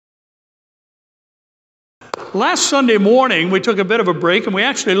last Sunday morning, we took a bit of a break, and we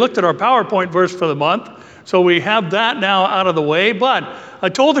actually looked at our PowerPoint verse for the month. So we have that now out of the way. But I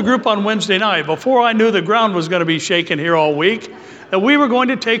told the group on Wednesday night, before I knew the ground was going to be shaking here all week, that we were going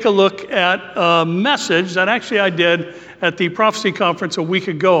to take a look at a message that actually I did at the prophecy conference a week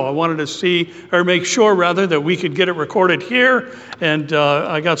ago. I wanted to see, or make sure rather, that we could get it recorded here. And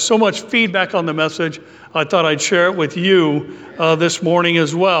I got so much feedback on the message, I thought I'd share it with you this morning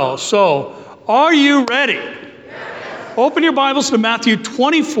as well. So, are you ready? Open your Bibles to Matthew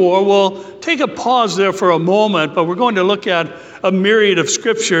 24. We'll take a pause there for a moment, but we're going to look at a myriad of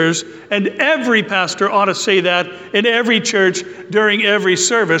scriptures, and every pastor ought to say that in every church during every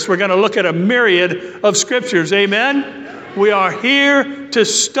service. We're going to look at a myriad of scriptures. Amen? We are here to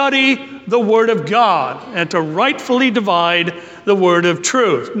study the Word of God and to rightfully divide the Word of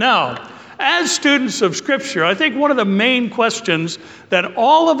truth. Now, as students of Scripture, I think one of the main questions that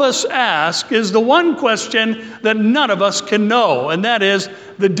all of us ask is the one question that none of us can know, and that is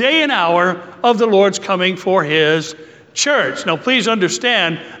the day and hour of the Lord's coming for His church. Now, please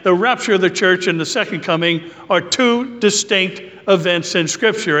understand, the rapture of the church and the second coming are two distinct events in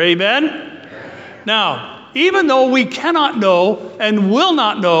Scripture. Amen? Now, even though we cannot know and will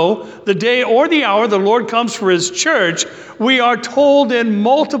not know the day or the hour the Lord comes for His church, we are told in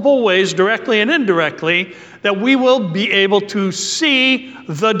multiple ways, directly and indirectly, that we will be able to see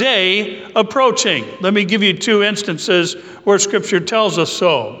the day approaching. Let me give you two instances where Scripture tells us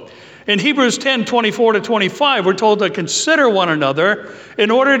so. In Hebrews 10:24-25, we're told to consider one another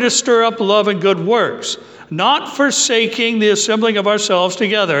in order to stir up love and good works, not forsaking the assembling of ourselves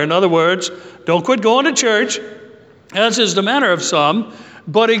together. In other words, don't quit going to church, as is the manner of some,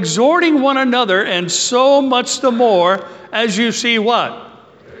 but exhorting one another, and so much the more as you see what?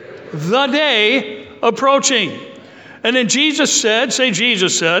 The day approaching. And then Jesus said, say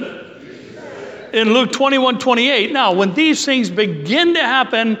Jesus said, in Luke 21:28, now when these things begin to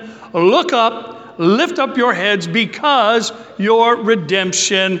happen, look up, lift up your heads, because your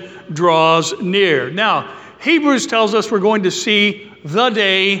redemption draws near. Now, Hebrews tells us we're going to see the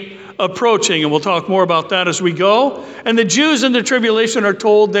day approaching, and we'll talk more about that as we go. And the Jews in the tribulation are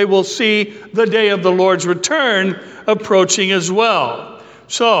told they will see the day of the Lord's return approaching as well.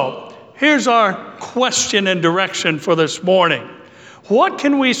 So, here's our question and direction for this morning. What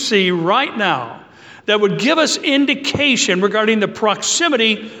can we see right now that would give us indication regarding the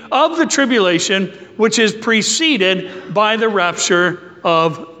proximity of the tribulation, which is preceded by the rapture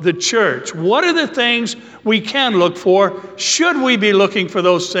of the church? What are the things we can look for? Should we be looking for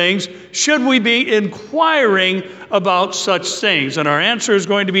those things? Should we be inquiring about such things? And our answer is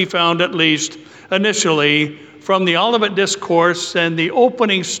going to be found, at least initially, from the Olivet Discourse and the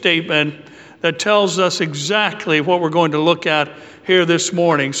opening statement that tells us exactly what we're going to look at here this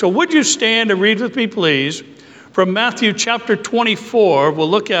morning. So would you stand and read with me, please, from Matthew chapter 24. We'll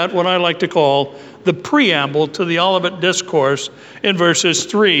look at what I like to call the preamble to the Olivet Discourse in verses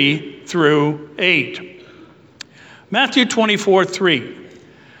 3-8. Matthew 24:3.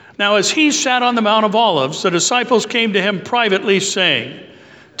 Now as he sat on the Mount of Olives, the disciples came to him privately, saying,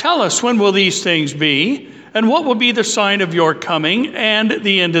 "Tell us, when will these things be? And what will be the sign of your coming and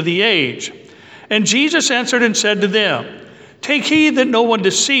the end of the age?" And Jesus answered and said to them, "Take heed that no one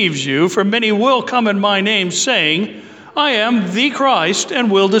deceives you, for many will come in my name, saying, 'I am the Christ,' and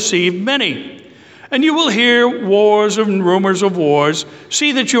will deceive many. And you will hear wars and rumors of wars.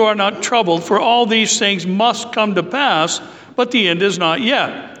 See that you are not troubled, for all these things must come to pass, but the end is not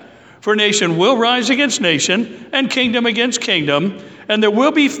yet. For nation will rise against nation, and kingdom against kingdom, and there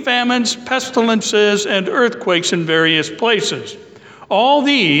will be famines, pestilences, and earthquakes in various places. All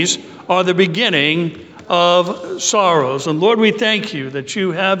these are the beginning of sorrows." And Lord, we thank you that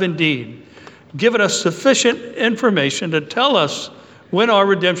you have indeed given us sufficient information to tell us when our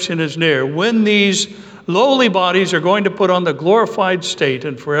redemption is near, when these lowly bodies are going to put on the glorified state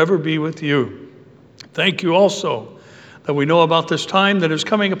and forever be with you. Thank you also that we know about this time that is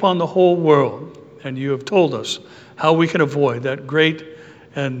coming upon the whole world, and you have told us how we can avoid that great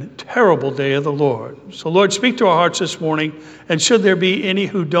and terrible day of the Lord. So Lord, speak to our hearts this morning, and should there be any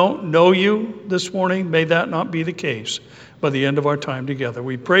who don't know you this morning, may that not be the case by the end of our time together.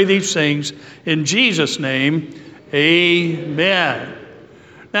 We pray these things in Jesus' name, amen.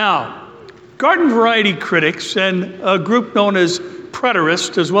 Now, garden variety critics and a group known as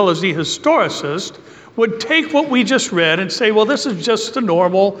preterists, as well as the historicists, would take what we just read and say, well, this is just the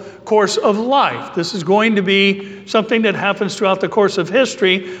normal course of life. This is going to be something that happens throughout the course of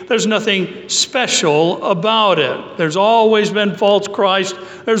history. There's nothing special about it. There's always been false Christ.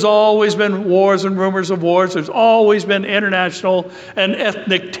 There's always been wars and rumors of wars. There's always been international and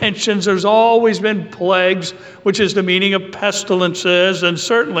ethnic tensions. There's always been plagues, which is the meaning of pestilences. And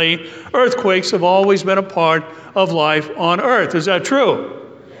certainly earthquakes have always been a part of life on earth. Is that true?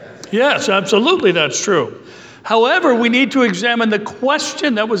 Yes, absolutely that's true. However, we need to examine the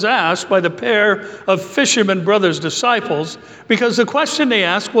question that was asked by the pair of fishermen brothers' disciples, because the question they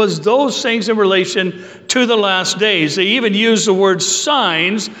asked was those things in relation to the last days. They even used the word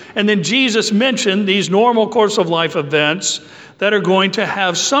signs, and then Jesus mentioned these normal course of life events that are going to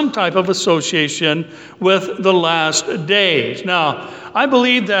have some type of association with the last days. Now, I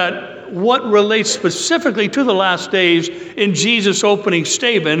believe that what relates specifically to the last days in Jesus' opening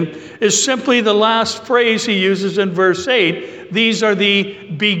statement is simply the last phrase he uses in verse 8. These are the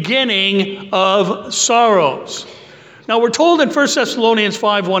beginning of sorrows. Now we're told in 1 Thessalonians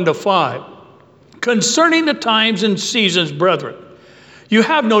 5:1-5, concerning the times and seasons, brethren, you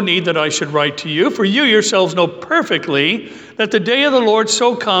have no need that I should write to you, for you yourselves know perfectly that the day of the Lord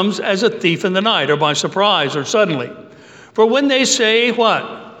so comes as a thief in the night, or by surprise, or suddenly. For when they say,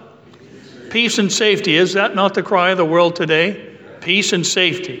 what? Peace and safety. Is that not the cry of the world today? Peace and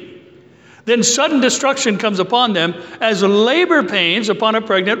safety. Then sudden destruction comes upon them as labor pains upon a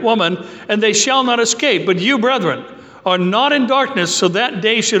pregnant woman, and they shall not escape. But you, brethren, are not in darkness, so that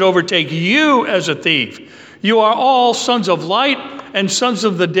day should overtake you as a thief. You are all sons of light and sons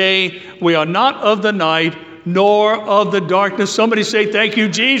of the day. We are not of the night, nor of the darkness. Somebody say, thank you,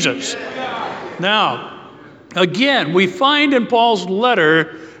 Jesus. Now, again, we find in Paul's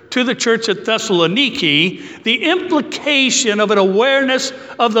letter to the church at Thessaloniki the implication of an awareness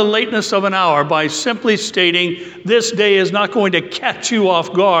of the lateness of an hour by simply stating this day is not going to catch you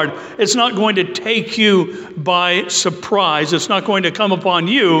off guard. It's not going to take you by surprise. It's not going to come upon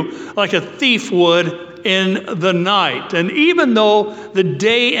you like a thief would in the night. And even though the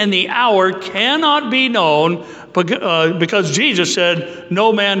day and the hour cannot be known, because Jesus said,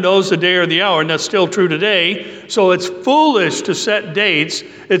 no man knows the day or the hour, and that's still true today. So it's foolish to set dates.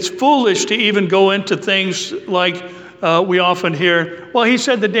 It's foolish to even go into things like we often hear, well, he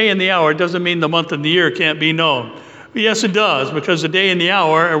said the day and the hour. It doesn't mean the month and the year can't be known. But yes, it does, because the day and the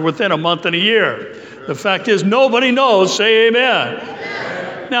hour are within a month and a year. The fact is, nobody knows. Say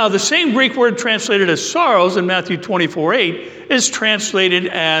amen. Now, the same Greek word translated as sorrows in Matthew 24:8 is translated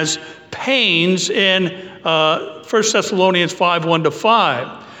as pains in 1 Thessalonians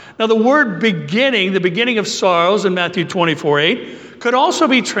 5:1-5. Now, the word beginning, the beginning of sorrows in Matthew 24:8, could also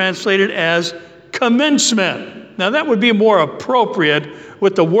be translated as commencement. Now, that would be more appropriate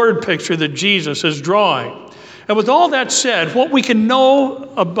with the word picture that Jesus is drawing. And with all that said, what we can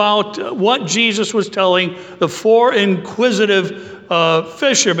know about what Jesus was telling the four inquisitive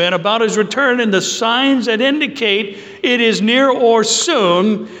fishermen about his return and the signs that indicate it is near or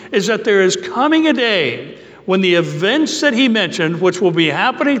soon is that there is coming a day when the events that he mentioned, which will be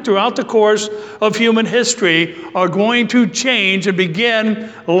happening throughout the course of human history, are going to change and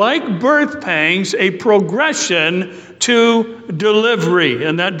begin, like birth pangs, a progression to delivery.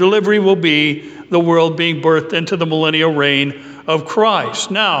 And that delivery will be the world being birthed into the millennial reign of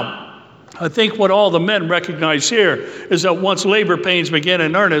Christ. Now, I think what all the men recognize here is that once labor pains begin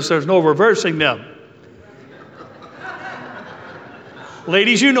in earnest, there's no reversing them.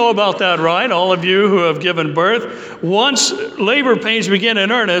 Ladies, you know about that, right? All of you who have given birth. Once labor pains begin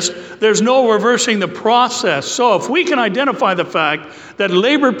in earnest, there's no reversing the process. So if we can identify the fact that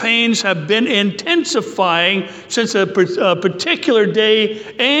labor pains have been intensifying since a particular day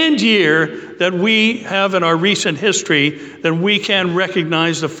and year that we have in our recent history, then we can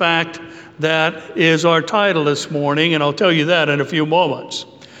recognize the fact that is our title this morning, and I'll tell you that in a few moments.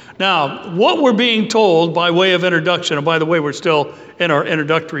 Now, what we're being told by way of introduction, and by the way, we're still in our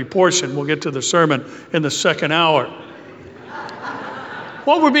introductory portion. We'll get to the sermon in the second hour.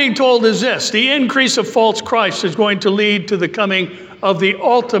 What we're being told is this: the increase of false Christ is going to lead to the coming of the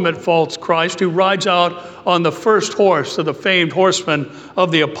ultimate false Christ who rides out on the first horse of the famed horseman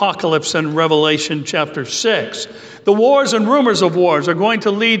of the apocalypse in Revelation chapter 6. The wars and rumors of wars are going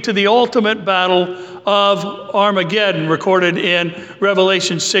to lead to the ultimate battle of Armageddon, recorded in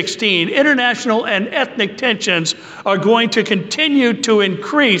Revelation 16. International and ethnic tensions are going to continue to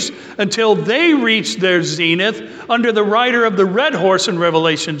increase until they reach their zenith under the rider of the red horse in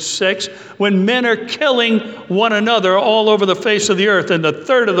Revelation 6, when men are killing one another all over the face of the earth, and a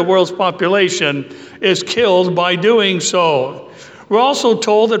third of the world's population is killed by doing so. We're also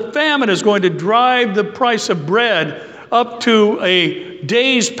told that famine is going to drive the price of bread up to a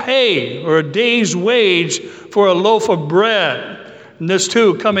day's pay or a day's wage for a loaf of bread. And this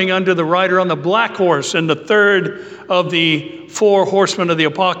too coming under the rider on the black horse in the third of the four horsemen of the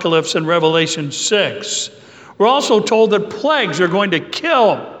apocalypse in Revelation 6. We're also told that plagues are going to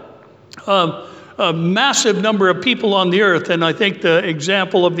kill a massive number of people on the earth. And I think the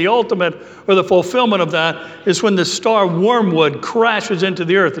example of the ultimate or the fulfillment of that is when the star Wormwood crashes into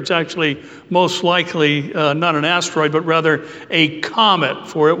the earth. It's actually most likely not an asteroid, but rather a comet,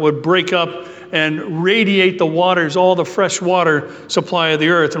 for it would break up and radiate the waters, all the fresh water supply of the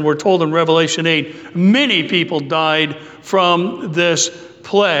earth. And we're told in Revelation 8, many people died from this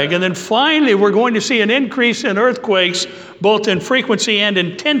plague. And then finally, we're going to see an increase in earthquakes, both in frequency and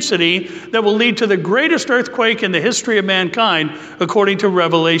intensity, that will lead to the greatest earthquake in the history of mankind, according to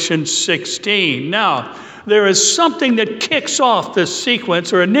Revelation 16. Now, there is something that kicks off this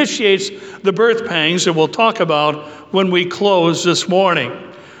sequence or initiates the birth pangs that we'll talk about when we close this morning.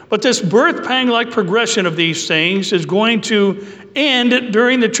 But this birth pang-like progression of these things is going to end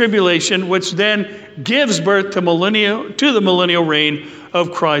during the tribulation, which then gives birth to the millennial reign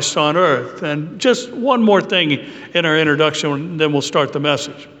of Christ on earth. And just one more thing in our introduction, then we'll start the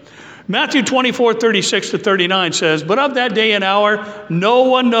message. Matthew 24:36-39 says, "But of that day and hour no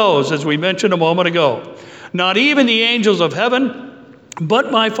one knows," as we mentioned a moment ago, "not even the angels of heaven,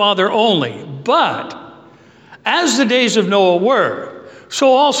 but my Father only. But as the days of Noah were,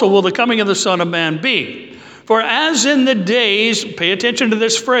 so also will the coming of the Son of Man be. For as in the days," pay attention to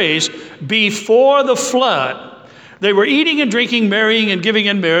this phrase, "before the flood, they were eating and drinking, marrying and giving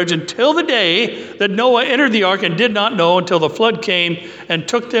in marriage until the day that Noah entered the ark and did not know until the flood came and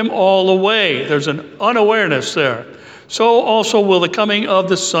took them all away." There's an unawareness there. "So also will the coming of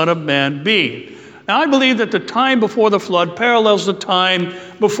the Son of Man be." Now, I believe that the time before the flood parallels the time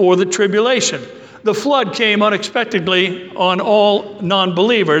before the tribulation. The flood came unexpectedly on all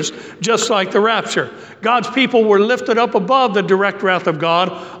non-believers, just like the rapture. God's people were lifted up above the direct wrath of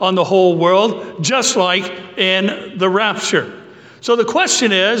God on the whole world, just like in the rapture. So the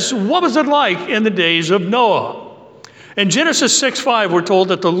question is, what was it like in the days of Noah? In Genesis 6:5, we're told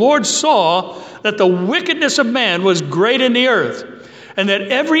that the Lord saw that the wickedness of man was great in the earth, and that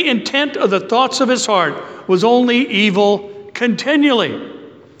every intent of the thoughts of his heart was only evil continually.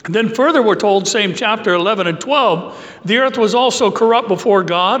 And then further, we're told, same chapter 11 and 12, the earth was also corrupt before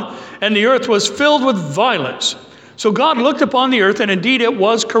God, and the earth was filled with violence. So God looked upon the earth, and indeed it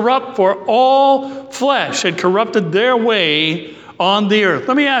was corrupt, for all flesh had corrupted their way on the earth.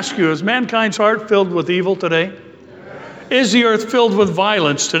 Let me ask you, is mankind's heart filled with evil today? Is the earth filled with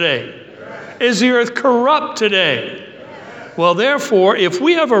violence today? Is the earth corrupt today? Well, therefore, if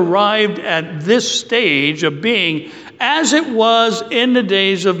we have arrived at this stage of being as it was in the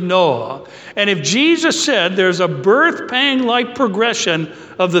days of Noah, and if Jesus said there's a birth pang-like progression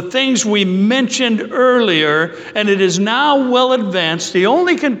of the things we mentioned earlier, and it is now well advanced, the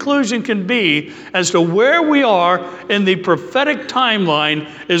only conclusion can be as to where we are in the prophetic timeline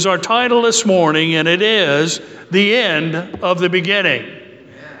is our title this morning, and it is The End of the Beginning.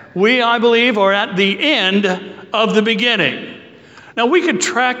 We, I believe, are at the end of the beginning. Now, we could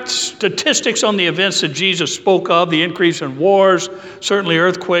track statistics on the events that Jesus spoke of, the increase in wars, certainly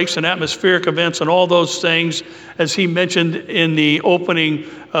earthquakes and atmospheric events and all those things, as he mentioned in the opening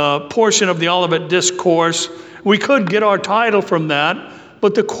portion of the Olivet Discourse. We could get our title from that,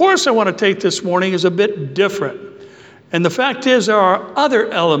 but the course I want to take this morning is a bit different. And the fact is, there are other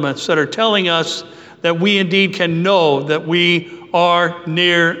elements that are telling us that we indeed can know that we are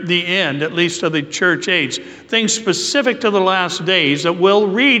near the end, at least of the church age. Things specific to the last days that will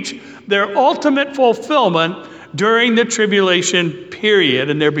reach their ultimate fulfillment during the tribulation period,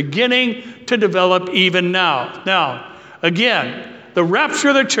 and they're beginning to develop even now. Now, again, the rapture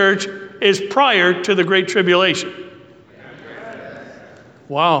of the church is prior to the Great Tribulation.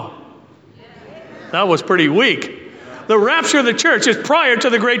 Wow, that was pretty weak. The rapture of the church is prior to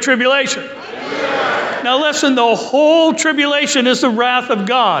the Great Tribulation. Now listen, the whole tribulation is the wrath of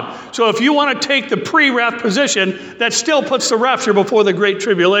God. So if you want to take the pre-wrath position, that still puts the rapture before the Great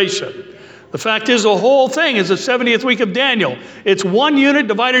Tribulation. The fact is, the whole thing is the 70th week of Daniel. It's one unit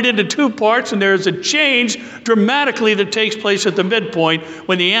divided into two parts, and there is a change dramatically that takes place at the midpoint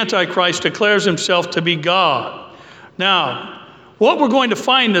when the Antichrist declares himself to be God. Now, what we're going to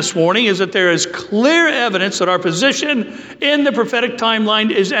find this morning is that there is clear evidence that our position in the prophetic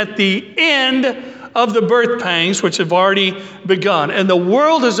timeline is at the end of the birth pangs, which have already begun. And the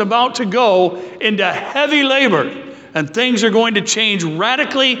world is about to go into heavy labor, and things are going to change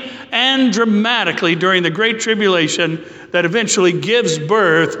radically and dramatically during the Great Tribulation that eventually gives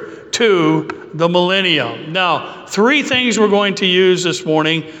birth to the millennium. Now, three things we're going to use this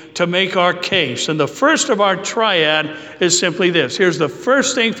morning to make our case. And the first of our triad is simply this. Here's the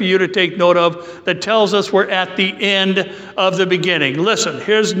first thing for you to take note of that tells us we're at the end of the beginning. Listen,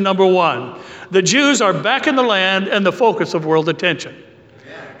 here's number one. The Jews are back in the land and the focus of world attention.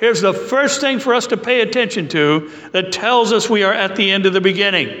 Here's the first thing for us to pay attention to that tells us we are at the end of the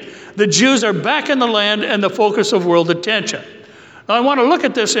beginning. The Jews are back in the land and the focus of world attention. Now, I want to look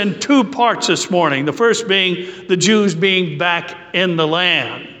at this in two parts this morning. The first being the Jews being back in the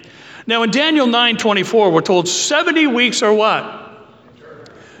land. Now, in Daniel 9:24, we're told 70 weeks are what?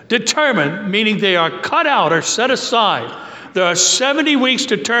 Determined, meaning they are cut out or set aside. There are 70 weeks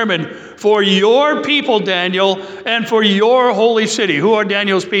determined for your people, Daniel, and for your holy city. Who are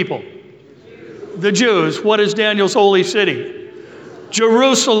Daniel's people? The Jews. What is Daniel's holy city?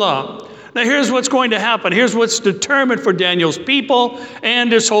 Jerusalem. Now here's what's going to happen. Here's what's determined for Daniel's people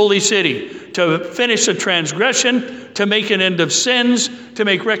and his holy city. To finish the transgression, to make an end of sins, to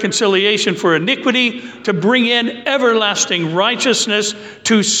make reconciliation for iniquity, to bring in everlasting righteousness,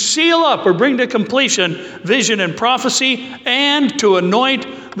 to seal up or bring to completion vision and prophecy, and to anoint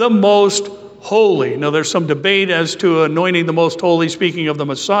the most holy. Now there's some debate as to anointing the most holy, speaking of the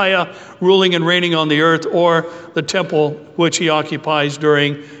Messiah ruling and reigning on the earth, or the temple which he occupies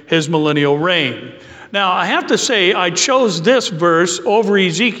during his millennial reign. Now I have to say I chose this verse over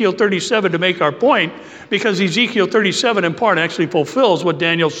Ezekiel 37 to make our point, because Ezekiel 37 in part actually fulfills what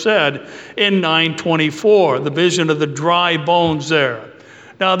Daniel said in 9:24, the vision of the dry bones there.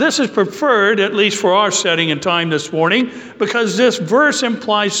 Now, this is preferred, at least for our setting and time this morning, because this verse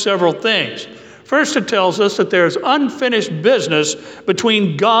implies several things. First, it tells us that there's unfinished business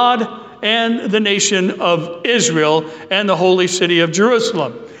between God and the nation of Israel and the holy city of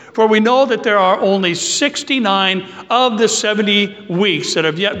Jerusalem. For we know that there are only 69 of the 70 weeks that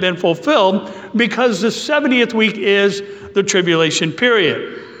have yet been fulfilled, because the 70th week is the tribulation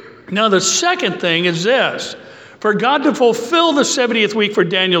period. Now, the second thing is this. For God to fulfill the 70th week for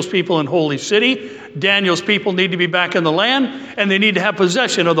Daniel's people in Holy City, Daniel's people need to be back in the land, and they need to have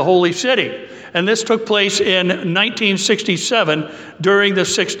possession of the Holy City. And this took place in 1967 during the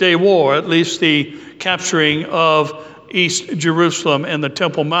Six-Day War, at least the capturing of East Jerusalem and the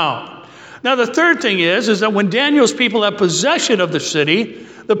Temple Mount. Now the third thing is that when Daniel's people have possession of the city,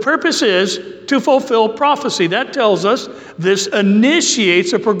 the purpose is to fulfill prophecy. That tells us this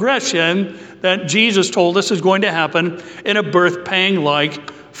initiates a progression that Jesus told us is going to happen in a birth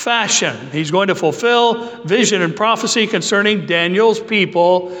pang-like fashion. He's going to fulfill vision and prophecy concerning Daniel's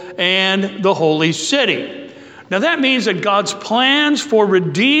people and the holy city. Now that means that God's plans for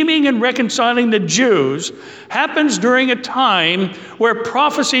redeeming and reconciling the Jews happens during a time where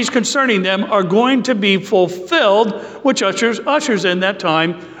prophecies concerning them are going to be fulfilled, which ushers in that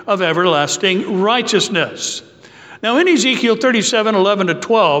time of everlasting righteousness. Now in Ezekiel 37, 11 to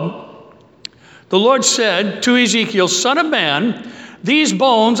 12, the Lord said to Ezekiel, "Son of man, these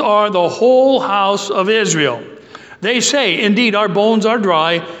bones are the whole house of Israel. They say, indeed, our bones are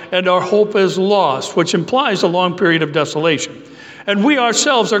dry and our hope is lost," which implies a long period of desolation. "And we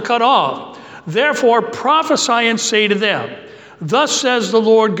ourselves are cut off. Therefore prophesy and say to them, thus says the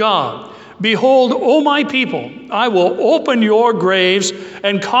Lord God, behold, O my people, I will open your graves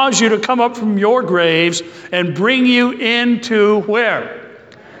and cause you to come up from your graves and bring you into" where?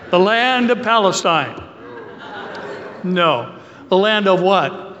 The land of Palestine. No. The land of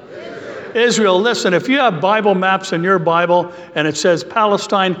what? Israel. Listen, if you have Bible maps in your Bible and it says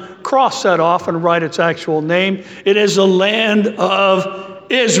Palestine, cross that off and write its actual name. It is the land of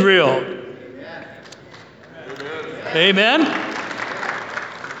Israel. Amen?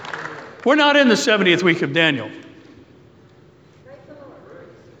 We're not in the 70th week of Daniel.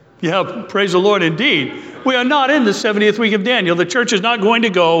 Yeah, praise the Lord indeed. We are not in the 70th week of Daniel. The church is not going to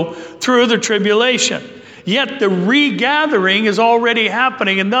go through the tribulation. Yet the regathering is already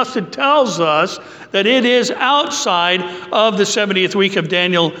happening, and thus it tells us that it is outside of the 70th week of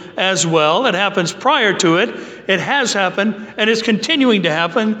Daniel as well. It happens prior to it. It has happened, and is continuing to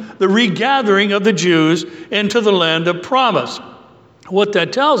happen, the regathering of the Jews into the land of promise. What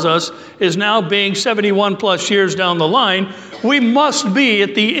that tells us is now being 71 plus years down the line, we must be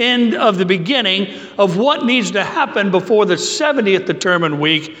at the end of the beginning of what needs to happen before the 70th determined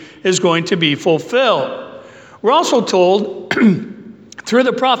week is going to be fulfilled. We're also told through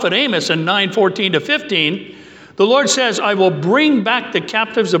the prophet Amos in 9:14 to 15, the Lord says, "I will bring back the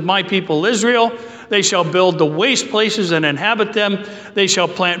captives of my people Israel. They shall build the waste places and inhabit them. They shall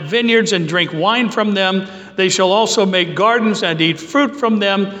plant vineyards and drink wine from them. They shall also make gardens and eat fruit from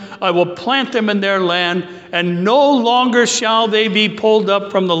them. I will plant them in their land, and no longer shall they be pulled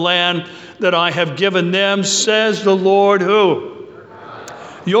up from the land that I have given them, says the Lord who?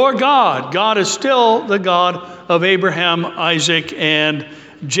 Your God. God is still the God of Abraham, Isaac, and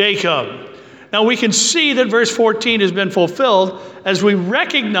Jacob. Now we can see that verse 14 has been fulfilled as we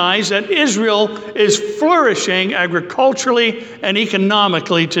recognize that Israel is flourishing agriculturally and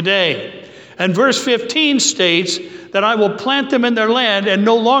economically today. And verse 15 states that I will plant them in their land, and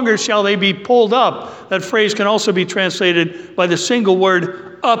no longer shall they be pulled up. That phrase can also be translated by the single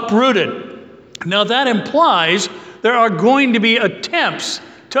word uprooted. Now that implies there are going to be attempts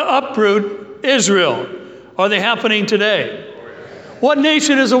to uproot Israel. Are they happening today? What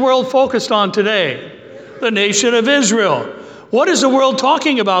nation is the world focused on today? The nation of Israel. What is the world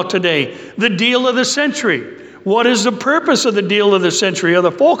talking about today? The deal of the century. What is the purpose of the deal of the century, or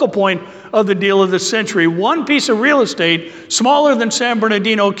the focal point of the deal of the century? One piece of real estate smaller than San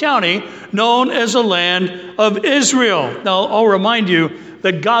Bernardino County, known as the land of Israel. Now, I'll remind you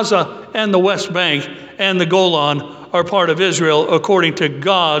that Gaza and the West Bank and the Golan are part of Israel according to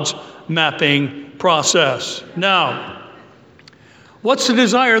God's mapping process. Now, what's the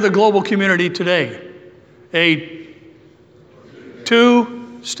desire of the global community today? A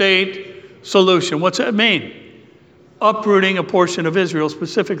two-state solution. What's that mean? Uprooting a portion of Israel,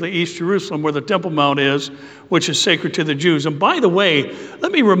 specifically East Jerusalem, where the Temple Mount is, which is sacred to the Jews. And by the way,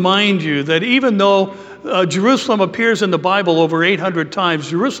 let me remind you that even though Jerusalem appears in the Bible over 800 times,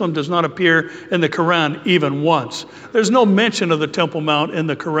 Jerusalem does not appear in the Quran even once. There's no mention of the Temple Mount in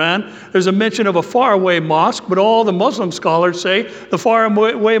the Quran. There's a mention of a faraway mosque, but all the Muslim scholars say the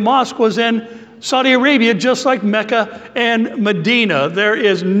faraway mosque was in Saudi Arabia, just like Mecca and Medina. There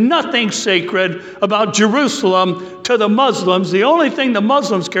is nothing sacred about Jerusalem to the Muslims. The only thing the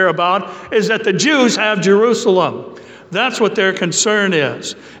Muslims care about is that the Jews have Jerusalem. That's what their concern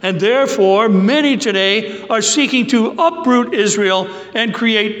is. And therefore, many today are seeking to uproot Israel and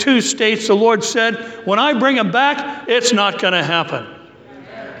create two states. The Lord said, when I bring them back, it's not going to happen.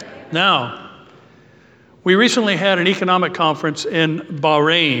 Now, we recently had an economic conference in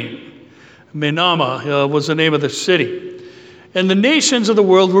Bahrain. Manama was the name of the city. And the nations of the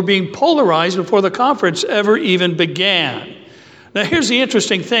world were being polarized before the conference ever even began. Now, here's the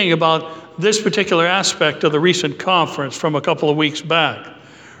interesting thing about this particular aspect of the recent conference from a couple of weeks back.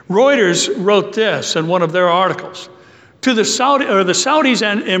 Reuters wrote this in one of their articles. To the Saudis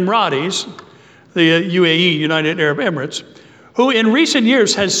and Emiratis, the UAE, United Arab Emirates, who in recent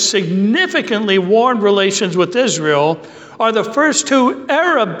years has significantly warmed relations with Israel, are the first two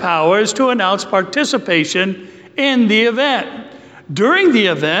Arab powers to announce participation in the event. During the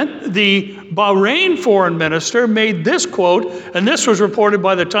event, the Bahrain foreign minister made this quote, and this was reported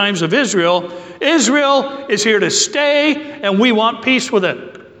by the Times of Israel: Israel is here to stay, and we want peace with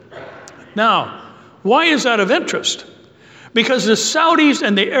it. Now, why is that of interest? Because the Saudis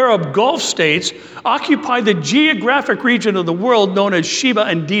and the Arab Gulf states occupy the geographic region of the world known as Sheba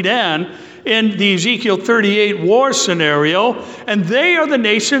and Dedan in the Ezekiel 38 war scenario, and they are the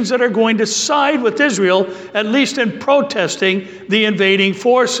nations that are going to side with Israel, at least in protesting the invading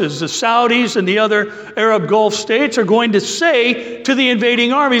forces. The Saudis and the other Arab Gulf states are going to say to the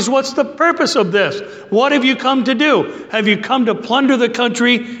invading armies, what's the purpose of this? What have you come to do? Have you come to plunder the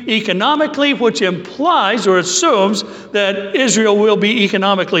country economically, which implies or assumes that Israel will be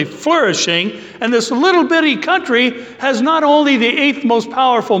economically flourishing, and this little bitty country has not only the 8th most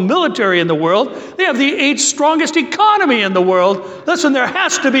powerful military in the world, they have the 8th strongest economy in the world. Listen, there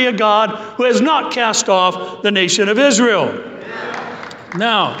has to be a God who has not cast off the nation of Israel.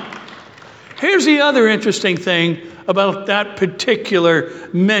 Now, here's the other interesting thing about that particular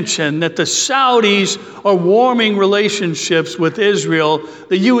mention, that the Saudis are warming relationships with Israel.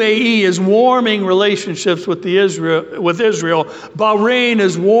 The UAE is warming relationships with Israel. Bahrain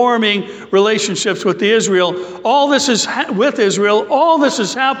is warming relationships with Israel. All this is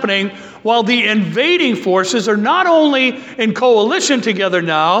happening while the invading forces are not only in coalition together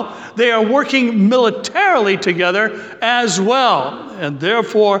now, they are working militarily together as well. And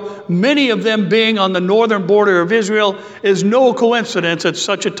therefore, many of them being on the northern border of Israel is no coincidence at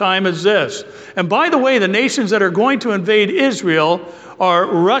such a time as this. And by the way, the nations that are going to invade Israel are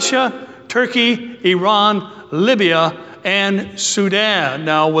Russia, Turkey, Iran, Libya, and Sudan.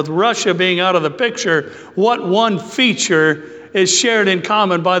 Now, with Russia being out of the picture, what one feature is shared in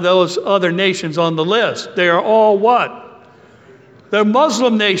common by those other nations on the list? They are all what? They're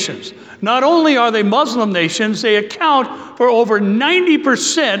Muslim nations. Not only are they Muslim nations, they account for over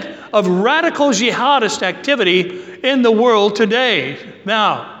 90% of radical jihadist activity in the world today.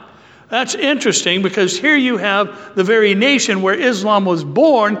 Now, that's interesting because here you have the very nation where Islam was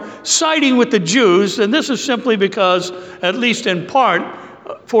born siding with the Jews, and this is simply because, at least in part,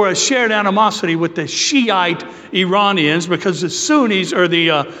 for a shared animosity with the Shiite Iranians, because the Sunnis, or the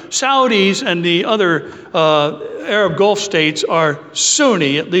Saudis and the other Arab Gulf states are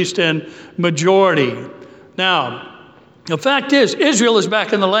Sunni, at least in majority. Now, the fact is, Israel is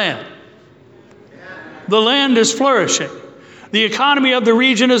back in the land. The land is flourishing. The economy of the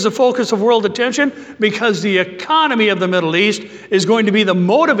region is the focus of world attention because the economy of the Middle East is going to be the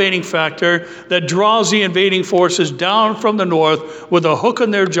motivating factor that draws the invading forces down from the north with a hook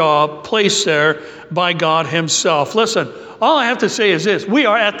in their jaw placed there by God himself. Listen, all I have to say is this: we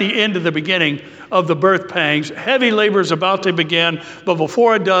are at the end of the beginning of the birth pangs. Heavy labor is about to begin, but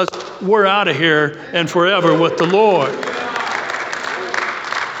before it does, we're out of here and forever with the Lord.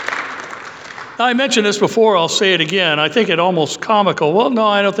 I mentioned this before, I'll say it again. I think it almost comical. Well, no,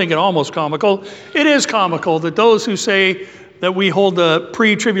 I don't think it almost comical. It is comical that those who say that we hold the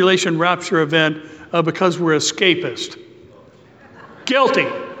pre-tribulation rapture event because we're escapist. Guilty.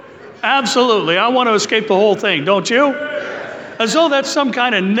 Absolutely. I want to escape the whole thing, don't you? As though that's some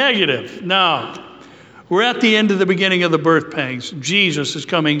kind of negative. No. We're at the end of the beginning of the birth pangs. Jesus is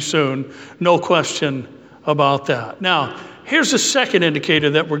coming soon. No question about that. Now, here's the second indicator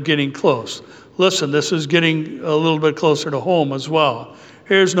that we're getting close. Listen, this is getting a little bit closer to home as well.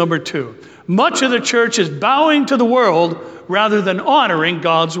 Here's number 2. Much of the church is bowing to the world rather than honoring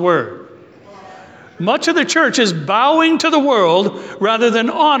God's word. Much of the church is bowing to the world rather than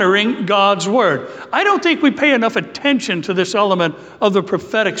honoring God's word. I don't think we pay enough attention to this element of the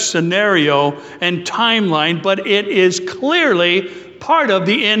prophetic scenario and timeline, but it is clearly part of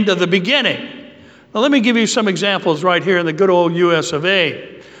the end of the beginning. Now, let me give you some examples right here in the good old US of A.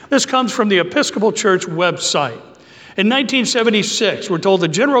 This comes from the Episcopal Church website. In 1976, we're told the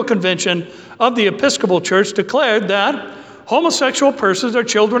General Convention of the Episcopal Church declared that homosexual persons are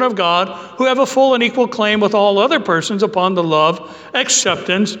children of God who have a full and equal claim with all other persons upon the love,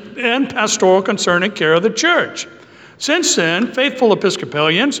 acceptance, and pastoral concern and care of the church. Since then, faithful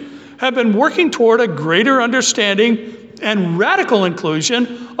Episcopalians have been working toward a greater understanding and radical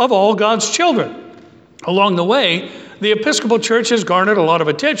inclusion of all God's children. Along the way, the Episcopal Church has garnered a lot of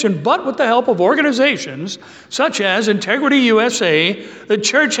attention, but with the help of organizations such as Integrity USA, the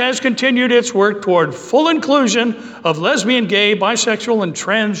church has continued its work toward full inclusion of lesbian, gay, bisexual, and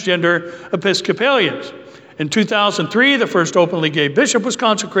transgender Episcopalians. In 2003, the first openly gay bishop was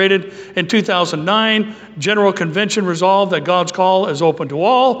consecrated. In 2009, General Convention resolved that God's call is open to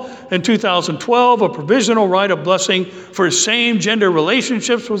all. In 2012, a provisional right of blessing for same-gender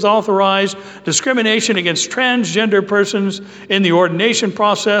relationships was authorized. Discrimination against transgender persons in the ordination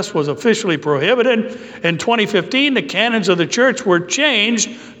process was officially prohibited. In 2015, the canons of the church were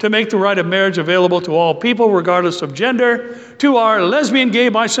changed to make the right of marriage available to all people, regardless of gender. To our lesbian,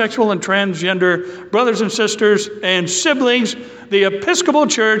 gay, bisexual, and transgender brothers and sisters and siblings, the Episcopal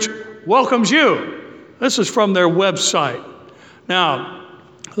Church welcomes you. This is from their website. Now,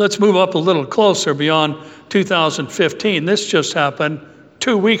 let's move up a little closer beyond 2015. This just happened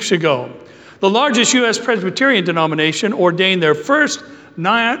 2 weeks ago. The largest U.S. Presbyterian denomination ordained their first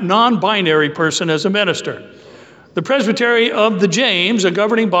non-binary person as a minister. The Presbytery of the James, a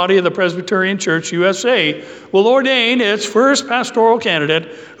governing body of the Presbyterian Church USA, will ordain its first pastoral candidate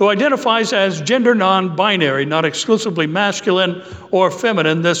who identifies as gender non-binary, not exclusively masculine or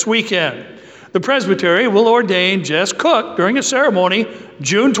feminine, this weekend. The Presbytery will ordain Jess Cook during a ceremony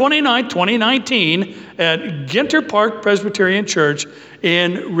June 29, 2019 at Ginter Park Presbyterian Church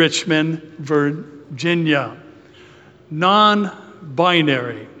in Richmond, Virginia.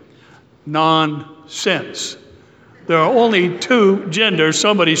 Non-binary, nonsense. There are only 2 genders.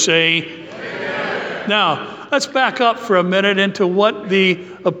 Somebody say, amen. Now, let's back up for a minute into what the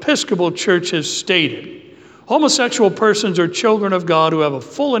Episcopal Church has stated. Homosexual persons are children of God who have a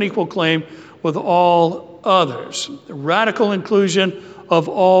full and equal claim with all others. The radical inclusion of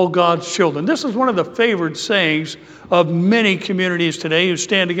all God's children. This is one of the favored sayings of many communities today who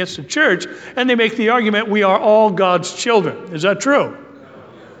stand against the church, and they make the argument, we are all God's children. Is that true?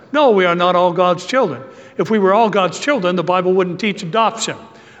 No, we are not all God's children. If we were all God's children, the Bible wouldn't teach adoption.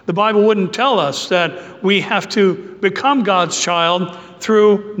 The Bible wouldn't tell us that we have to become God's child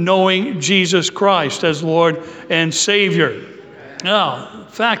through knowing Jesus Christ as Lord and Savior. Now,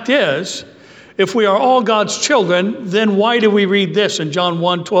 fact is, if we are all God's children, then why do we read this in John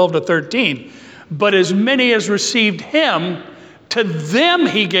 1, 12 to 13? But as many as received him, To them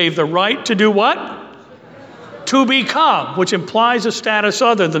he gave the right to do what? To become, which implies a status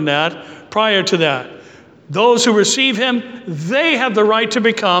other than that, prior to that. Those who receive him, they have the right to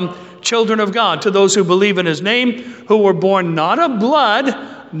become children of God. To those who believe in his name, who were born not of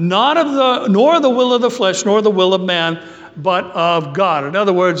blood, nor the will of the flesh, nor the will of man, but of God. In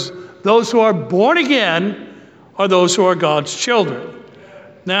other words, those who are born again are those who are God's children.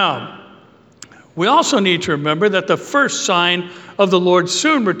 Now, we also need to remember that the first sign of the Lord's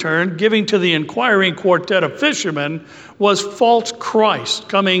soon return, giving to the inquiring quartet of fishermen, was false Christ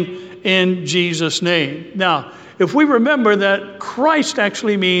coming in Jesus' name. Now, if we remember that Christ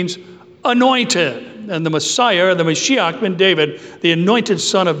actually means anointed, and the Messiah, the Mashiach ben David, the anointed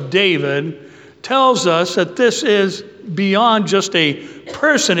son of David, tells us that this is beyond just a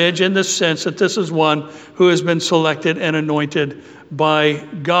personage in the sense that this is one who has been selected and anointed by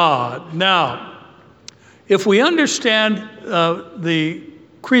God. Now, if we understand the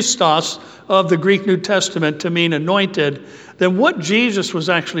Christos of the Greek New Testament to mean anointed, then what Jesus was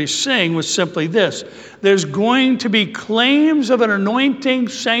actually saying was simply this: there's going to be claims of an anointing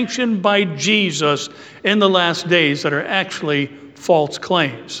sanctioned by Jesus in the last days that are actually false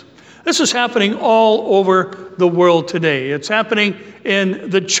claims. This is happening all over the world today. It's happening in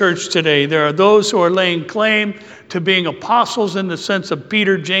the church today. There are those who are laying claim to being apostles in the sense of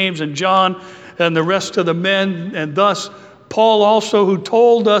Peter, James, and John, and the rest of the men, and thus Paul also, who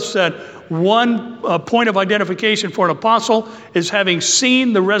told us that one point of identification for an apostle is having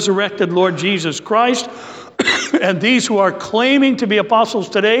seen the resurrected Lord Jesus Christ. And these who are claiming to be apostles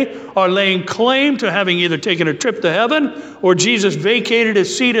today are laying claim to having either taken a trip to heaven or Jesus vacated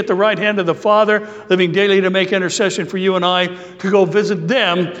his seat at the right hand of the Father, living daily to make intercession for you and I to go visit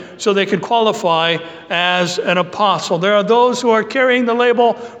them so they could qualify as an apostle. There are those who are carrying the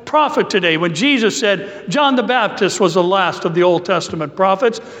label prophet today. When Jesus said John the Baptist was the last of the Old Testament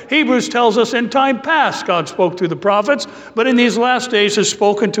prophets, Hebrews tells us in time past God spoke through the prophets, but in these last days has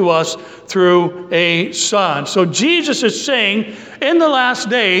spoken to us through a Son. So Jesus is saying in the last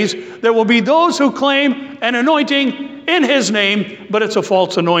days there will be those who claim an anointing in his name, but it's a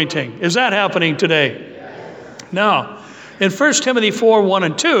false anointing. Is that happening today? Yes. Now, in 1 Timothy 4, 1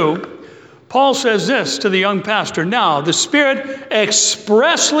 and 2, Paul says this to the young pastor: now, the Spirit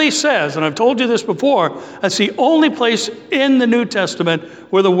expressly says, and I've told you this before, that's the only place in the New Testament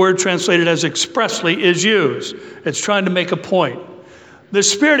where the word translated as expressly is used. It's trying to make a point. The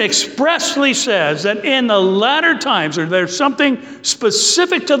Spirit expressly says that in the latter times, or there's something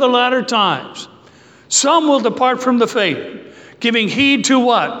specific to the latter times, some will depart from the faith, giving heed to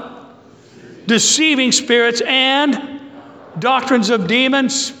what? Deceiving spirits and doctrines of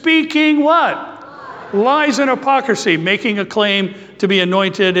demons, speaking what? Lies and hypocrisy, making a claim to be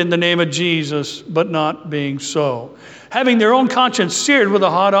anointed in the name of Jesus, but not being so. Having their own conscience seared with a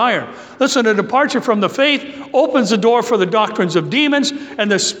hot iron. Listen, a departure from the faith opens the door for the doctrines of demons, and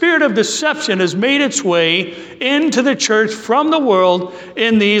the spirit of deception has made its way into the church from the world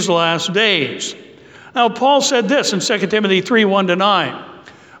in these last days. Now, Paul said this in 2 Timothy 3, 1 to 9.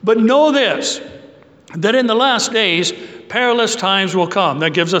 But know this, that in the last days, perilous times will come.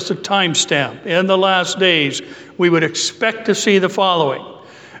 That gives us a timestamp. In the last days, we would expect to see the following.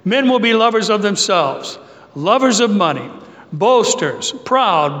 Men will be lovers of themselves, lovers of money, boasters,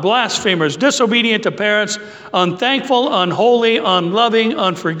 proud, blasphemers, disobedient to parents, unthankful, unholy, unloving,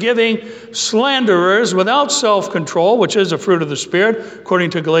 unforgiving, slanderers, without self-control, which is a fruit of the Spirit, according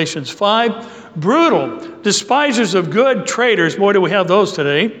to Galatians 5, brutal, despisers of good, traitors, boy do we have those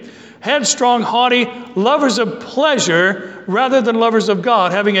today, headstrong, haughty, lovers of pleasure rather than lovers of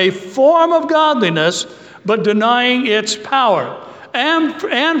God, having a form of godliness, but denying its power.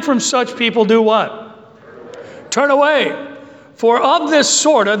 And from such people do what? Turn away. For of this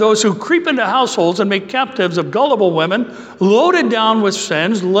sort are those who creep into households and make captives of gullible women, loaded down with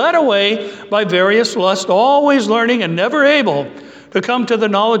sins, led away by various lusts, always learning and never able to come to the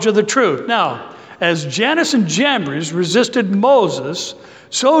knowledge of the truth. Now, as Jannes and Jambres resisted Moses,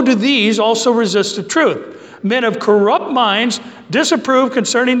 so do these also resist the truth. Men of corrupt minds disapprove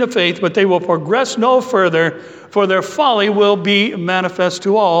concerning the faith, but they will progress no further, for their folly will be manifest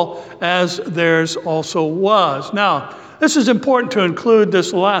to all, as theirs also was. Now, this is important to include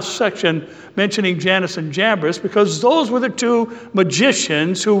this last section mentioning Jannes and Jambres, because those were the two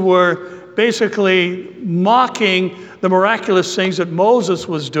magicians who were basically mocking the miraculous things that Moses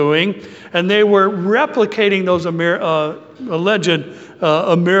was doing, and they were replicating those alleged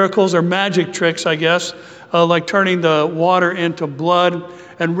miracles or magic tricks, I guess, like turning the water into blood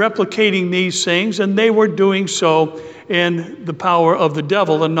and replicating these things, and they were doing so in the power of the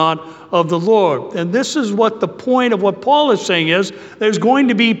devil and not of the Lord. And this is what the point of what Paul is saying is, there's going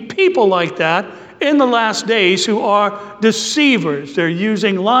to be people like that in the last days who are deceivers. They're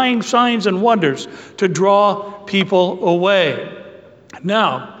using lying signs and wonders to draw people away.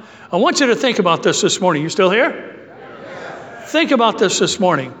 Now, I want you to think about this morning. You still here? Yes. Think about this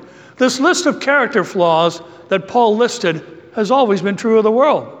morning. This list of character flaws that Paul listed has always been true of the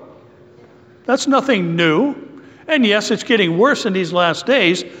world. That's nothing new. And yes, it's getting worse in these last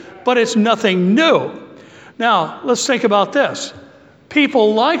days, but it's nothing new. Now, let's think about this.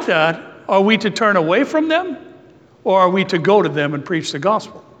 People like that, are we to turn away from them, or are we to go to them and preach the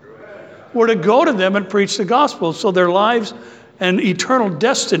gospel? We're to go to them and preach the gospel so their lives and eternal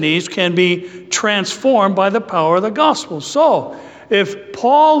destinies can be transformed by the power of the gospel. So, if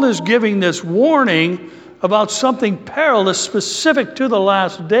Paul is giving this warning about something perilous specific to the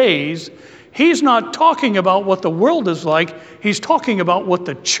last days, he's not talking about what the world is like. He's talking about what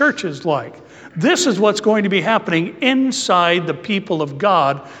the church is like. This is what's going to be happening inside the people of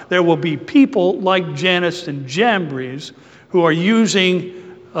God. There will be people like Jannes and Jambres who are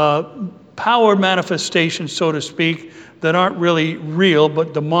using power manifestations, so to speak, that aren't really real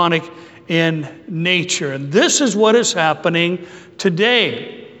but demonic in nature. And this is what is happening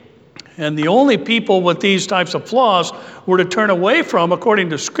today. And the only people with these types of flaws we're to turn away from, according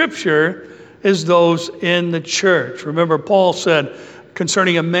to Scripture, is those in the church. Remember, Paul said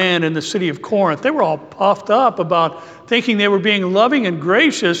concerning a man in the city of Corinth, they were all puffed up about thinking they were being loving and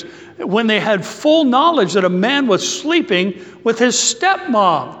gracious when they had full knowledge that a man was sleeping with his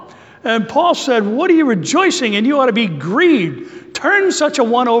stepmom. And Paul said, what are you rejoicing in? You ought to be grieved. Turn such a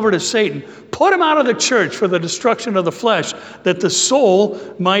one over to Satan. Put him out of the church for the destruction of the flesh, that the soul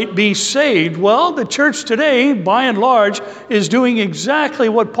might be saved. Well, the church today, by and large, is doing exactly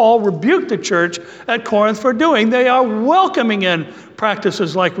what Paul rebuked the church at Corinth for doing. They are welcoming in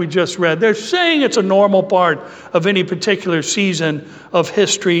practices like we just read. They're saying it's a normal part of any particular season of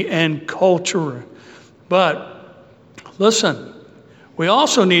history and culture. But listen, we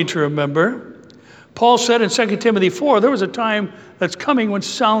also need to remember, Paul said in 2 Timothy 4, there was a time that's coming when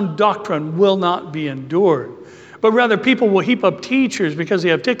sound doctrine will not be endured. But rather people will heap up teachers because they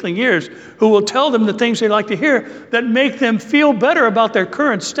have tickling ears who will tell them the things they like to hear that make them feel better about their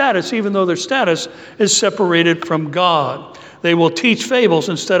current status, even though their status is separated from God. They will teach fables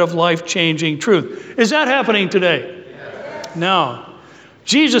instead of life-changing truth. Is that happening today? Yes. Now,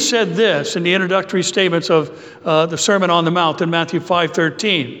 Jesus said this in the introductory statements of the Sermon on the Mount in Matthew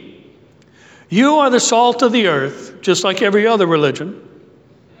 5:13. You are the salt of the earth, just like every other religion.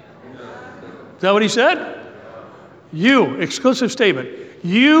 Is that what he said? You, exclusive statement.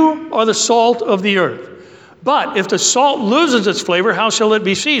 You are the salt of the earth. But if the salt loses its flavor, how shall it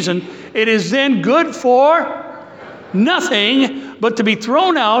be seasoned? It is then good for nothing but to be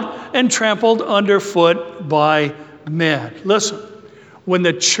thrown out and trampled underfoot by men. Listen, when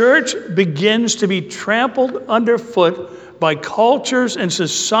the church begins to be trampled underfoot by cultures and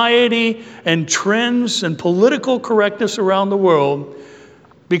society and trends and political correctness around the world,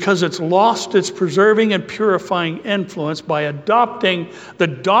 because it's lost its preserving and purifying influence by adopting the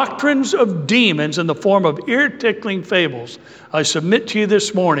doctrines of demons in the form of ear-tickling fables, I submit to you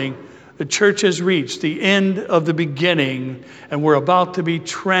this morning, the church has reached the end of the beginning, and we're about to be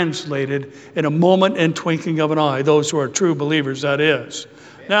translated in a moment and twinkling of an eye, those who are true believers, that is.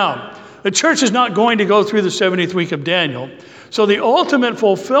 Now, the church is not going to go through the 70th week of Daniel, so the ultimate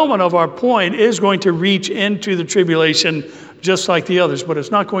fulfillment of our point is going to reach into the tribulation just like the others, but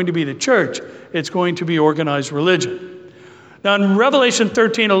it's not going to be the church, it's going to be organized religion. Now in Revelation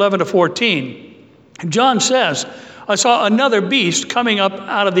 13:11-14, John says, I saw another beast coming up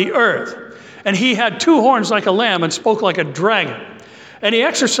out of the earth, and he had two horns like a lamb and spoke like a dragon. And he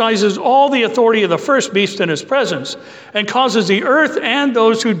exercises all the authority of the first beast in his presence and causes the earth and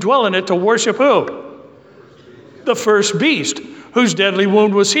those who dwell in it to worship who? The first beast, whose deadly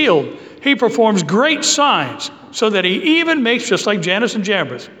wound was healed. He performs great signs so that he even makes, just like Jannes and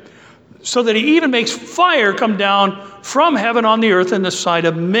Jambres, so that he even makes fire come down from heaven on the earth in the sight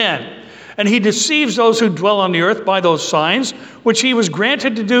of men. And he deceives those who dwell on the earth by those signs, which he was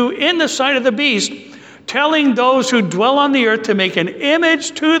granted to do in the sight of the beast, telling those who dwell on the earth to make an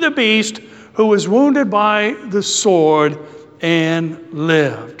image to the beast who was wounded by the sword and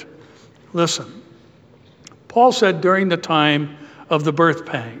lived. Listen, Paul said during the time of the birth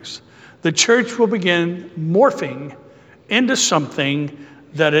pangs, the church will begin morphing into something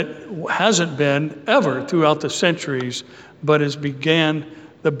that it hasn't been ever throughout the centuries, but has began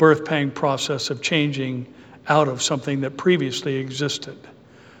the birth pang process of changing out of something that previously existed.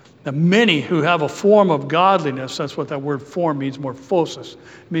 Now, many who have a form of godliness, that's what that word form means, morphosis.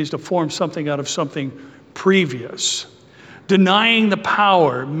 It means to form something out of something previous. Denying the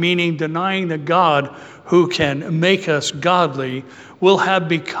power, meaning denying the God who can make us godly, will have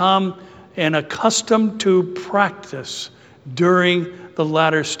become an accustomed to practice during the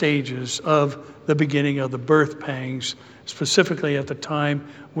latter stages of the beginning of the birth pangs, specifically at the time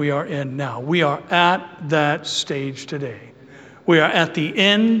we are in now. We are at that stage today. We are at the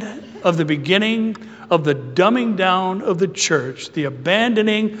end of the beginning of the dumbing down of the church, the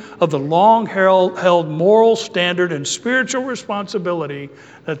abandoning of the long-held moral standard and spiritual responsibility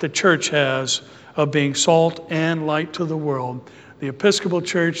that the church has of being salt and light to the world. The Episcopal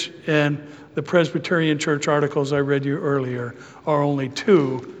Church and the Presbyterian Church articles I read you earlier are only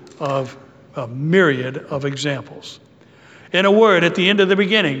two of a myriad of examples. In a word, at the end of the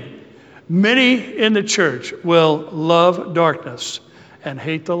beginning, many in the church will love darkness and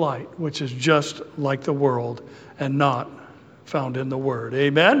hate the light, which is just like the world and not found in the Word.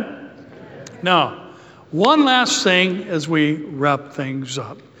 Amen? Now, one last thing as we wrap things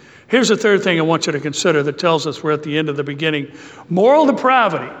up. Here's the third thing I want you to consider that tells us we're at the end of the beginning. Moral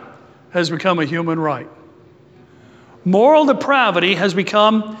depravity has become a human right. Moral depravity has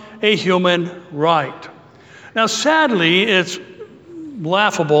become a human right. Now, sadly, it's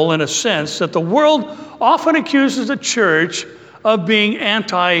laughable in a sense that the world often accuses the church of being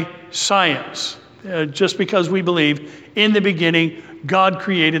anti-science, just because we believe in the beginning God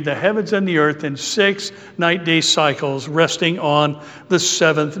created the heavens and the earth in 6 night-day cycles, resting on the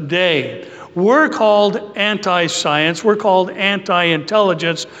seventh day. We're called anti-science, we're called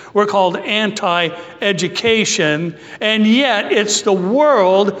anti-intelligence, we're called anti-education, and yet it's the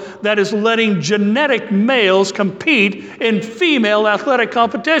world that is letting genetic males compete in female athletic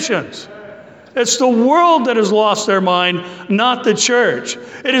competitions. It's the world that has lost their mind, not the church.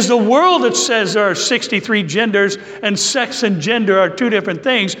 It is the world that says there are 63 genders and sex and gender are two different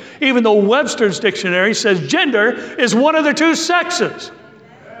things, even though Webster's dictionary says gender is one of the two sexes.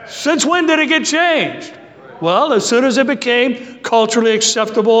 Since when did it get changed? Well, as soon as it became culturally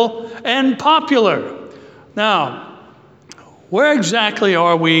acceptable and popular. Now, where exactly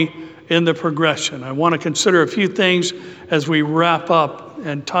are we in the progression? I want to consider a few things as we wrap up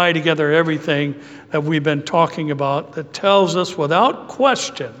and tie together everything that we've been talking about that tells us without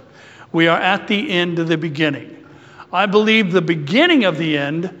question we are at the end of the beginning. I believe the beginning of the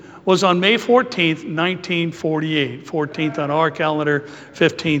end was on May 14th, 1948, 14th on our calendar,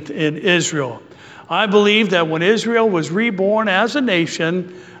 15th in Israel. I believe that when Israel was reborn as a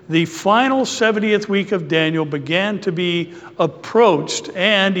nation, the final 70th week of Daniel began to be approached,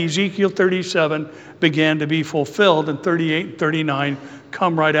 and Ezekiel 37 began to be fulfilled, and 38 and 39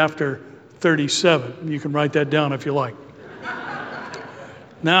 come right after 37. You can write that down if you like.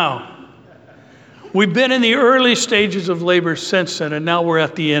 Now, we've been in the early stages of labor since then, and now we're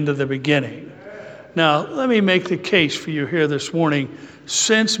at the end of the beginning. Now, let me make the case for you here this morning.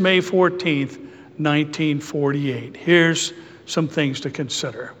 Since May 14th, 1948, here's some things to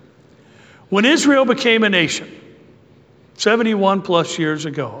consider. When Israel became a nation, 71 plus years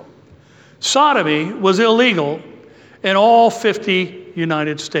ago, sodomy was illegal in all 50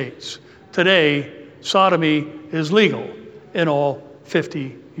 United States. Today, sodomy is legal in all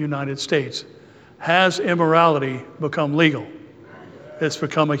 50 United States. Has immorality become legal? It's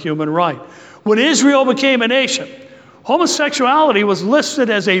become a human right. When Israel became a nation, homosexuality was listed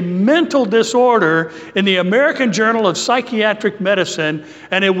as a mental disorder in the American Journal of Psychiatric Medicine,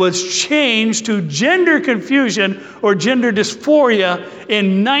 and it was changed to gender confusion or gender dysphoria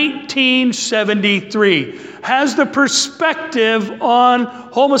in 1973. Has the perspective on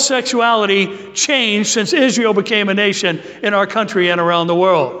homosexuality changed since Israel became a nation in our country and around the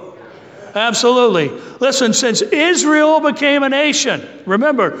world? Absolutely. Listen, since Israel became a nation,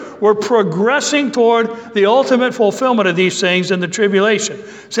 remember, we're progressing toward the ultimate fulfillment of these things in the tribulation.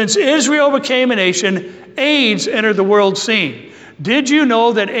 Since Israel became a nation, AIDS entered the world scene. Did you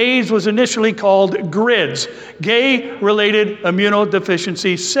know that AIDS was initially called GRIDS, Gay-Related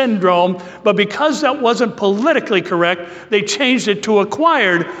Immunodeficiency Syndrome, but because that wasn't politically correct, they changed it to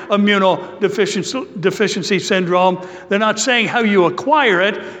Acquired Immunodeficiency Syndrome. They're not saying how you acquire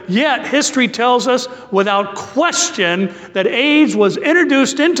it, yet history tells us without question that AIDS was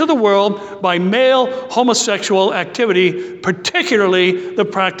introduced into the world by male homosexual activity, particularly the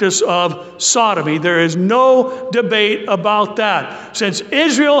practice of sodomy. There is no debate about that. fact, since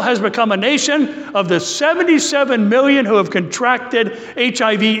Israel has become a nation, of the 77 million who have contracted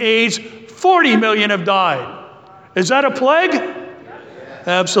HIV/AIDS, 40 million have died. Is that a plague?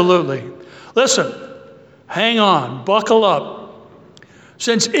 Absolutely. Listen, hang on, buckle up.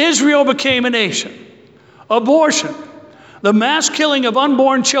 Since Israel became a nation, abortion, the mass killing of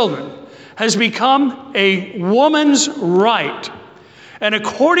unborn children, has become a woman's right. And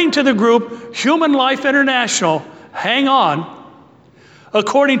according to the group Human Life International, hang on,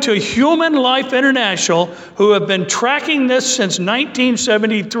 according to Human Life International, who have been tracking this since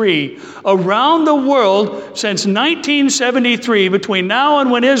 1973, around the world since 1973, between now and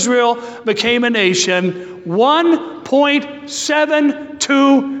when Israel became a nation,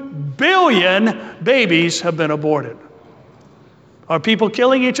 1.72 billion babies have been aborted. Are people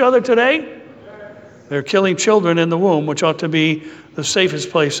killing each other today? They're killing children in the womb, which ought to be the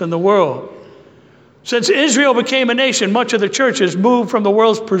safest place in the world. Since Israel became a nation, much of the church has moved from the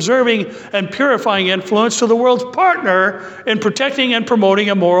world's preserving and purifying influence to the world's partner in protecting and promoting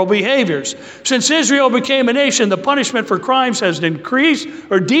immoral behaviors. Since Israel became a nation, the punishment for crimes has decreased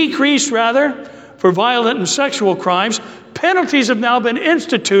for violent and sexual crimes. Penalties have now been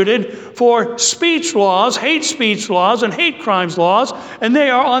instituted for speech laws, hate speech laws, and hate crimes laws, and they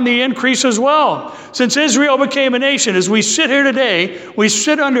are on the increase as well. Since Israel became a nation, as we sit here today, we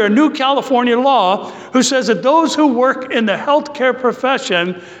sit under a new California law who says that those who work in the healthcare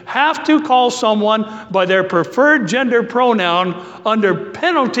profession have to call someone by their preferred gender pronoun under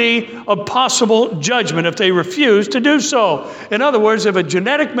penalty of possible judgment if they refuse to do so. In other words, if a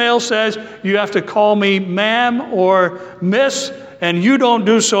genetic male says, you have to call me ma'am or miss, and you don't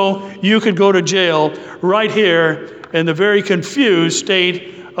do so, you could go to jail right here in the very confused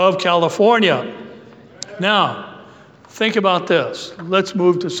state of California. Now, think about this. Let's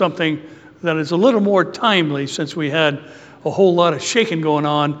move to something that is a little more timely, since we had a whole lot of shaking going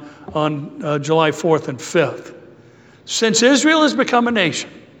on July 4th and 5th. Since Israel has become a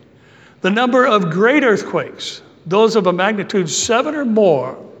nation, the number of great earthquakes, those of a magnitude 7 or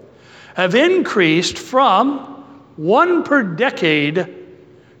more, have increased from 1 per decade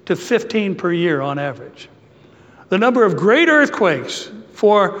to 15 per year on average. The number of great earthquakes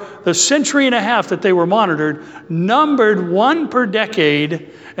for the century and a half that they were monitored numbered 1 per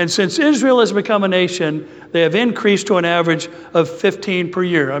decade, and since Israel has become a nation, they have increased to an average of 15 per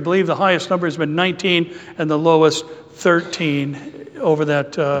year. I believe the highest number has been 19 and the lowest 13 over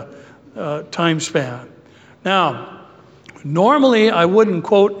that time span. Now, normally I wouldn't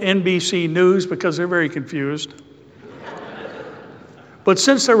quote NBC News because they're very confused. But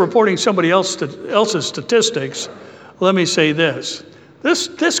since they're reporting somebody else's statistics, let me say this.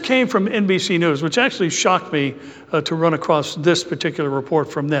 This came from NBC News, which actually shocked me to run across this particular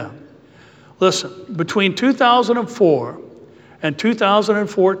report from them. Listen, between 2004 and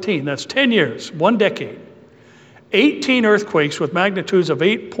 2014, that's 10 years, 1 decade, 18 earthquakes with magnitudes of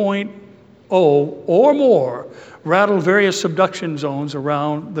 8.0 or more rattled various subduction zones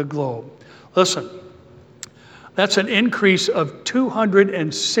around the globe. Listen, that's an increase of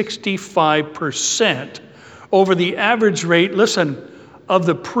 265% over the average rate, listen, of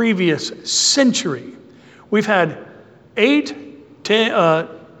the previous century. We've had 18,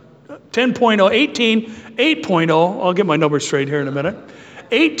 8.0, I'll get my numbers straight here in a minute,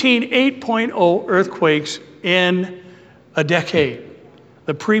 18 8.0 earthquakes in a decade.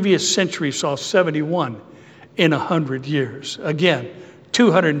 The previous century saw 71 in 100 years. Again,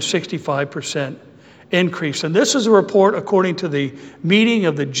 265% increase. And this is a report according to the meeting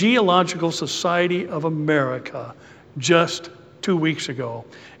of the Geological Society of America just 2 weeks ago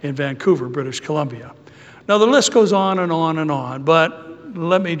in Vancouver, British Columbia. Now the list goes on and on and on, but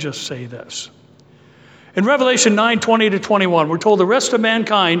let me just say this. In Revelation 9:20-21, we're told the rest of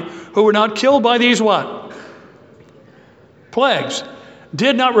mankind who were not killed by these what? Plagues.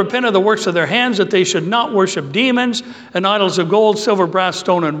 Did not repent of the works of their hands, that they should not worship demons and idols of gold, silver, brass,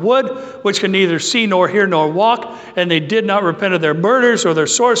 stone, and wood, which can neither see nor hear nor walk. And they did not repent of their murders or their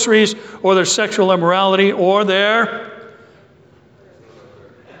sorceries or their sexual immorality or their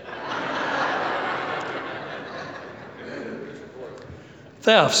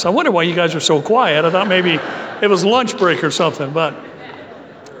thefts. I wonder why you guys are so quiet. I thought maybe it was lunch break or something, but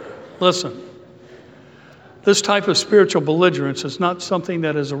listen. This type of spiritual belligerence is not something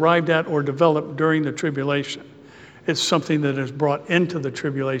that is arrived at or developed during the tribulation. It's something that is brought into the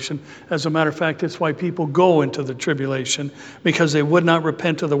tribulation. As a matter of fact, it's why people go into the tribulation, because they would not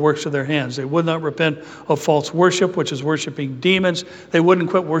repent of the works of their hands. They would not repent of false worship, which is worshiping demons. They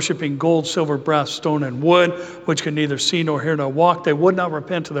wouldn't quit worshiping gold, silver, brass, stone, and wood, which can neither see nor hear nor walk. They would not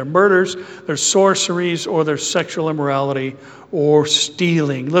repent of their murders, their sorceries, or their sexual immorality, or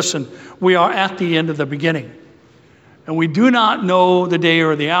stealing. Listen, we are at the end of the beginning. And we do not know the day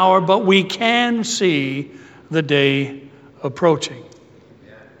or the hour, but we can see the day approaching.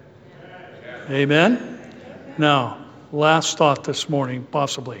 Amen? Now, last thought this morning,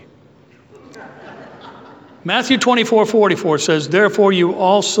 possibly. Matthew 24:44 says, "Therefore you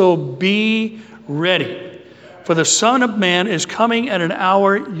also be ready, for the Son of Man is coming at an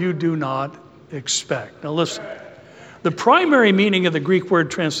hour you do not expect." Now listen, the primary meaning of the Greek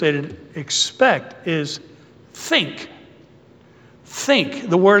word translated expect is think. Think.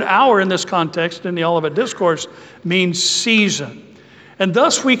 The word hour in this context, in the Olivet Discourse, means season. And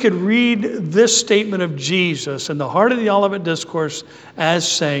thus we could read this statement of Jesus in the heart of the Olivet Discourse as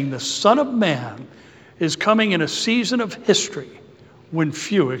saying, the Son of Man is coming in a season of history when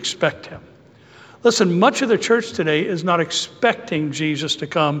few expect him. Listen, much of the church today is not expecting Jesus to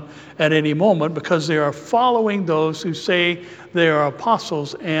come at any moment because they are following those who say they are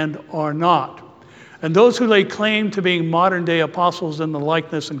apostles and are not. And those who lay claim to being modern day apostles in the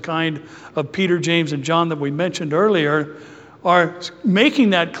likeness and kind of Peter, James, and John that we mentioned earlier are making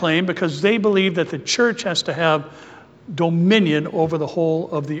that claim because they believe that the church has to have dominion over the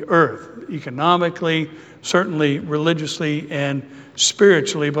whole of the earth, economically, certainly religiously and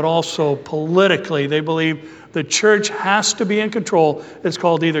spiritually, but also politically. They believe the church has to be in control. It's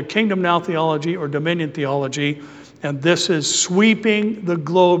called either kingdom now theology or dominion theology. And this is sweeping the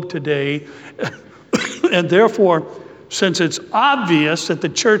globe today. And therefore, since it's obvious that the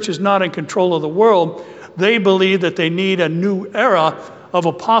church is not in control of the world, they believe that they need a new era of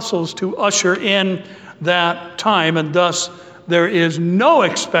apostles to usher in that time. And thus, there is no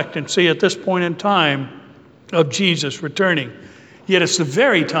expectancy at this point in time of Jesus returning. Yet it's the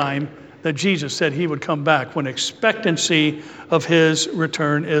very time that Jesus said he would come back, when expectancy of his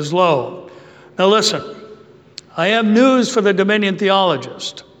return is low. Now listen, I have news for the dominion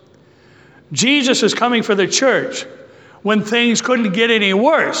theologist. Jesus is coming for the church when things couldn't get any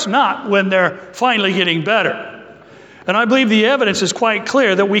worse, not when they're finally getting better. And I believe the evidence is quite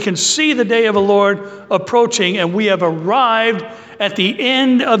clear that we can see the day of the Lord approaching, and we have arrived at the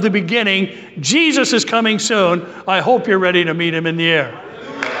end of the beginning. Jesus is coming soon. I hope you're ready to meet him in the air.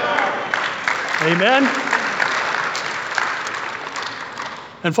 Amen.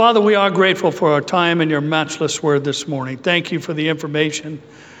 And Father, we are grateful for our time and your matchless word this morning. Thank you for the information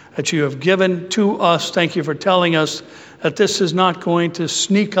that you have given to us. Thank you for telling us that this is not going to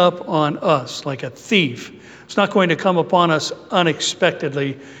sneak up on us like a thief. It's not going to come upon us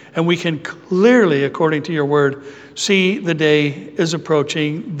unexpectedly. And we can clearly, according to your word, see the day is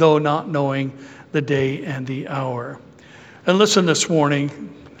approaching, though not knowing the day and the hour. And listen this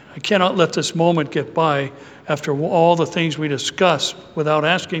morning, I cannot let this moment get by after all the things we discussed without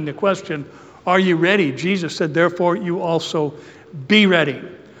asking the question, are you ready? Jesus said, therefore you also be ready.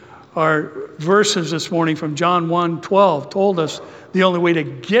 Our verses this morning from John 1:12 told us the only way to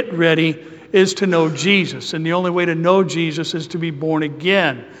get ready is to know Jesus. And the only way to know Jesus is to be born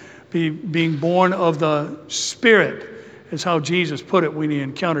again. Being born of the Spirit is how Jesus put it when he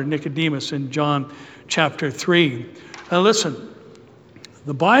encountered Nicodemus in John chapter 3. Now listen,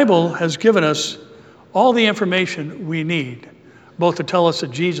 the Bible has given us all the information we need, both to tell us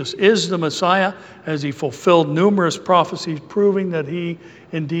that Jesus is the Messiah, as he fulfilled numerous prophecies proving that he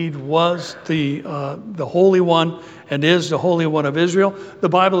indeed was the Holy One and is the Holy One of Israel. The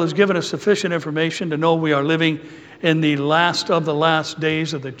Bible has given us sufficient information to know we are living in the last of the last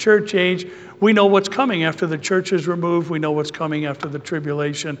days of the church age. We know what's coming after the church is removed. We know what's coming after the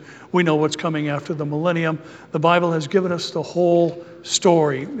tribulation. We know what's coming after the millennium. The Bible has given us the whole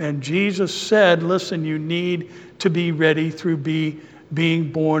story. And Jesus said, listen, you need to be ready through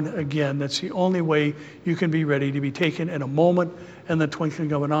being born again. That's the only way you can be ready to be taken in a moment and the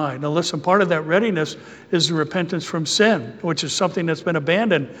twinkling of an eye. Now listen, part of that readiness is the repentance from sin, which is something that's been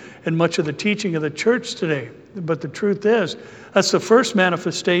abandoned in much of the teaching of the church today. But the truth is, that's the first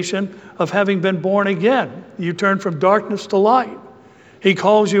manifestation of having been born again. You turn from darkness to light. He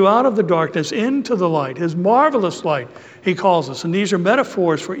calls you out of the darkness into the light, his marvelous light, he calls us. And these are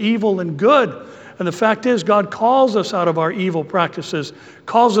metaphors for evil and good. And the fact is, God calls us out of our evil practices,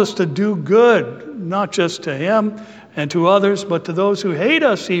 calls us to do good, not just to him and to others, but to those who hate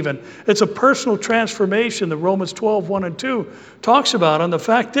us even. It's a personal transformation that Romans 12, 1 and 2 talks about. And the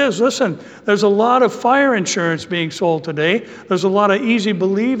fact is, listen, there's a lot of fire insurance being sold today. There's a lot of easy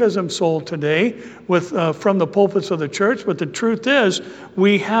believism sold today from the pulpits of the church. But the truth is,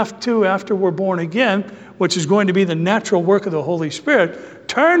 we have to, after we're born again, which is going to be the natural work of the Holy Spirit,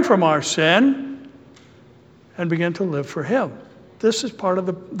 turn from our sin and begin to live for him. This is part of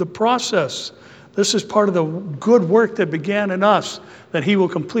the process. This is part of the good work that began in us that he will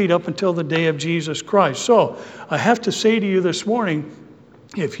complete up until the day of Jesus Christ. So I have to say to you this morning,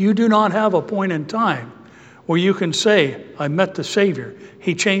 if you do not have a point in time where you can say, I met the Savior,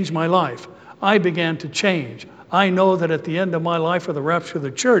 he changed my life, I began to change, I know that at the end of my life or the rapture of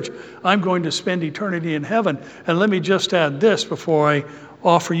the church, I'm going to spend eternity in heaven. And let me just add this before I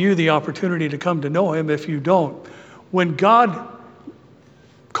offer you the opportunity to come to know him if you don't. When God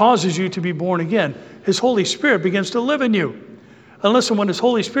causes you to be born again, his Holy Spirit begins to live in you. And listen, when his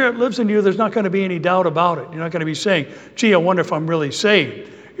Holy Spirit lives in you, there's not going to be any doubt about it. You're not going to be saying, gee, I wonder if I'm really saved.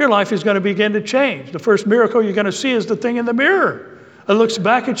 Your life is going to begin to change. The first miracle you're going to see is the thing in the mirror. It looks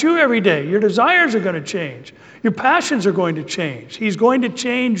back at you every day. Your desires are going to change. Your passions are going to change. He's going to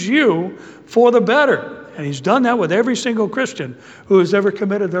change you for the better. And he's done that with every single Christian who has ever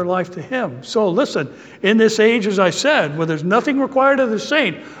committed their life to him. So listen, in this age, as I said, where there's nothing required of the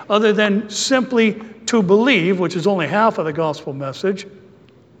saint other than simply to believe, which is only half of the gospel message,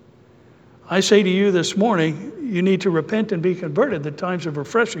 I say to you this morning, you need to repent and be converted that times of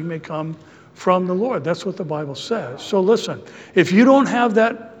refreshing may come from the Lord. That's what the Bible says. So listen, if you don't have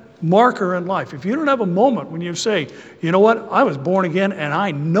that marker in life, if you don't have a moment when you say, you know what, I was born again and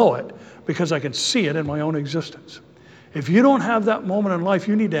I know it, because I can see it in my own existence. If you don't have that moment in life,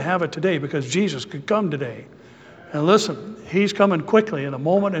 you need to have it today because Jesus could come today. And listen, he's coming quickly in a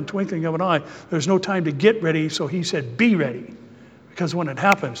moment and twinkling of an eye. There's no time to get ready, so he said, be ready. Because when it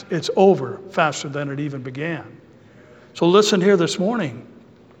happens, it's over faster than it even began. So listen here this morning.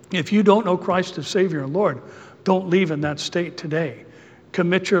 If you don't know Christ as Savior and Lord, don't leave in that state today.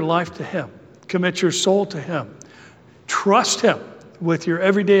 Commit your life to him. Commit your soul to him. Trust him with your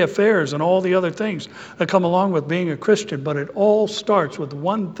everyday affairs and all the other things that come along with being a Christian. But it all starts with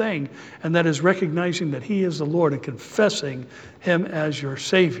one thing, and that is recognizing that he is the Lord and confessing him as your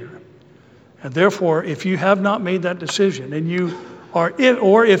Savior. And therefore, if you have not made that decision, and you are,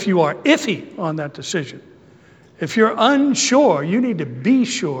 or if you are iffy on that decision, if you're unsure, you need to be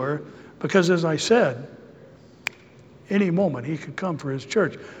sure, because as I said, any moment he could come for his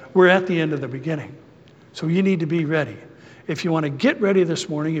church. We're at the end of the beginning. So you need to be ready. If you want to get ready this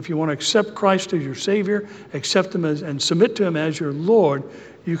morning, if you want to accept Christ as your Savior, accept him as, and submit to him as your Lord,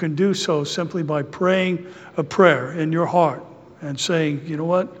 you can do so simply by praying a prayer in your heart and saying, you know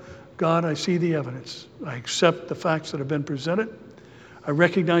what, God, I see the evidence. I accept the facts that have been presented. I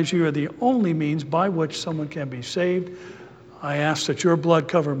recognize you are the only means by which someone can be saved. I ask that your blood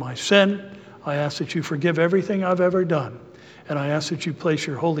cover my sin. I ask that you forgive everything I've ever done. And I ask that you place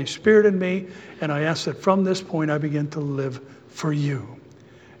your Holy Spirit in me, and I ask that from this point I begin to live for you.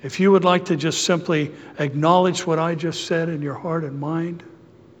 If you would like to just simply acknowledge what I just said in your heart and mind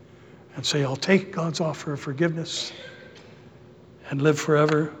and say, I'll take God's offer of forgiveness and live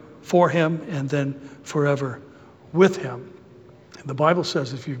forever for him and then forever with him. And the Bible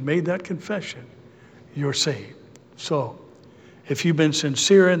says if you've made that confession, you're saved. So if you've been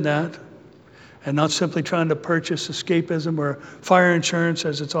sincere in that, and not simply trying to purchase escapism or fire insurance,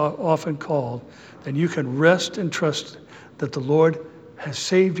 as it's often called, then you can rest and trust that the Lord has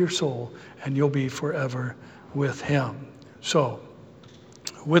saved your soul and you'll be forever with him. So,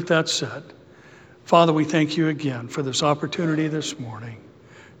 with that said, Father, we thank you again for this opportunity this morning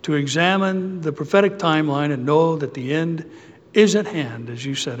to examine the prophetic timeline and know that the end is at hand, as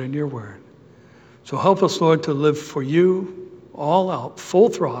you said in your word. So help us, Lord, to live for you all out, full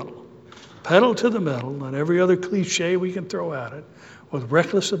throttle, pedal to the metal, and every other cliche we can throw at it with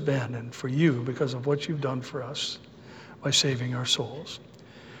reckless abandon for you because of what you've done for us by saving our souls.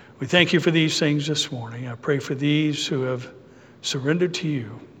 We thank you for these things this morning. I pray for these who have surrendered to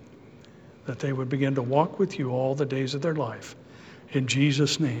you, that they would begin to walk with you all the days of their life. In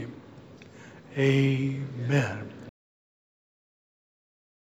Jesus' name, amen.